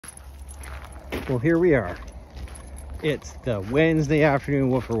Well, here we are. It's the Wednesday afternoon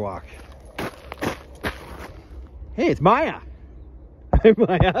woofer walk. Hey, it's Maya. Hi,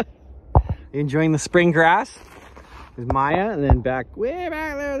 Maya. Enjoying the spring grass? There's Maya, and then way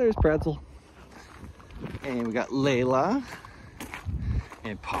back there, there's Pretzel. And we got Layla,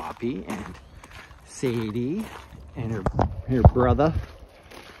 and Poppy, and Sadie, and her brother.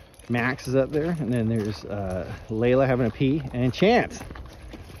 Max is up there, and then there's Layla having a pee, and Chance.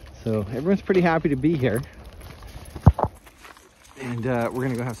 So everyone's pretty happy to be here. And we're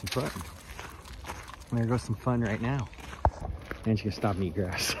gonna go have some fun. We're gonna go have some fun right now. And she's gonna stop and eat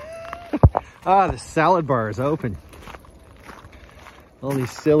grass. Ah, the salad bar is open. All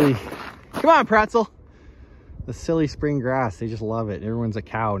these silly, come on Pretzel. The silly spring grass, they just love it. Everyone's a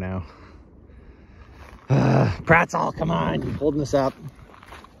cow now. Pretzel, come on, you're holding us up.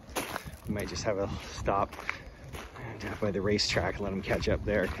 We might just have a stop down by the racetrack and let them catch up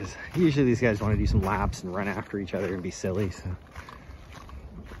there, because usually these guys want to do some laps and run after each other and be silly. So,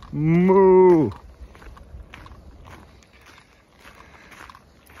 moo.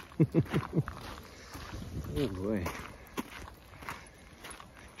 Oh boy.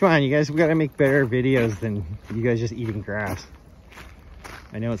 Come on, you guys, we gotta make better videos than you guys just eating grass.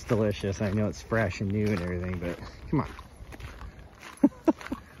 I know it's delicious, I know it's fresh and new and everything, but come on.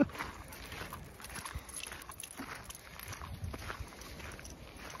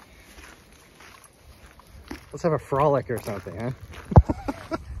 Let's have a frolic or something, huh?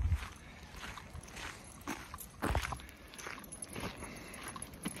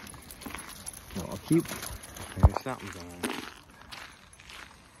 Well, I'll keep, maybe something's on.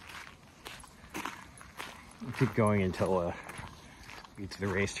 I'll keep going until we get to the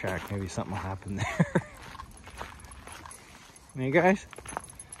racetrack. Maybe something will happen there. Hey guys?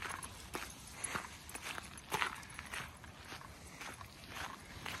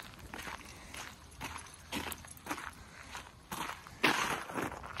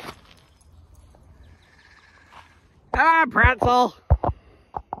 Ah, Pretzel!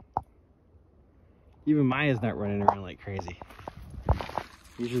 Even Maya's not running around like crazy.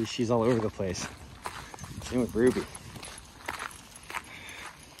 Usually she's all over the place. Same with Ruby.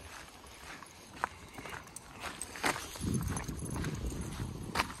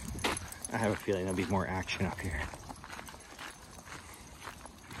 I have a feeling there'll be more action up here.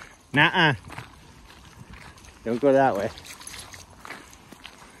 Nuh-uh. Don't go that way.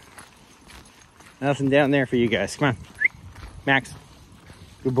 Nothing down there for you guys. Come on. Max.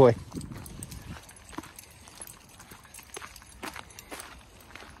 Good boy.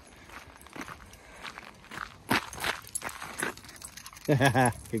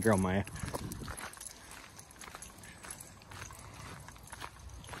 Good girl, Maya.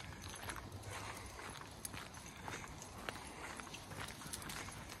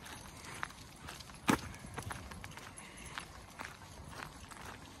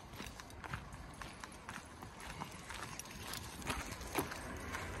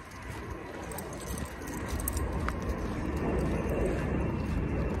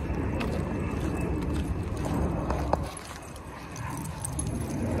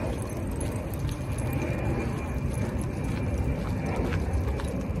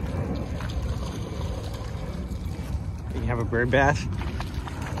 Have a bird bath.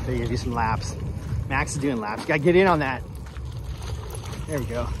 So you're gonna do some laps. Max is doing laps. You gotta get in on that. There we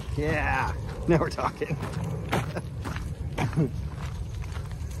go. Yeah. Now we're talking.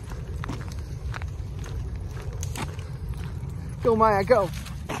 Go Maya, go.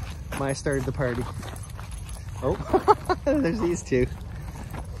 Maya started the party. Oh, there's these two.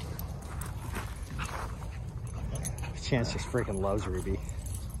 Chance just freaking loves Ruby.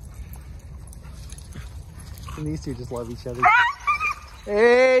 And these two just love each other.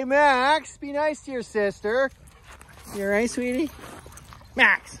 Hey, Max, be nice to your sister. You all right, sweetie?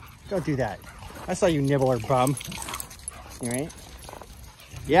 Max, don't do that. I saw you nibble her bum. You all right?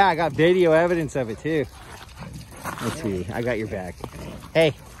 Yeah, I got video evidence of it too. Hey, sweetie, I got your back.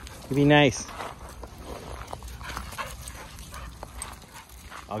 Hey, you be nice.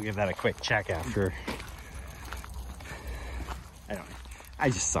 I'll give that a quick check after. I don't know. I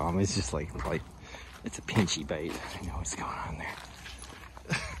just saw him. It's just like probably. It's a pinchy bite. I know what's going on there.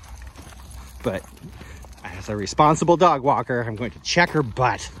 But as a responsible dog walker, I'm going to check her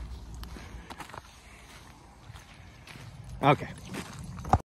butt. Okay.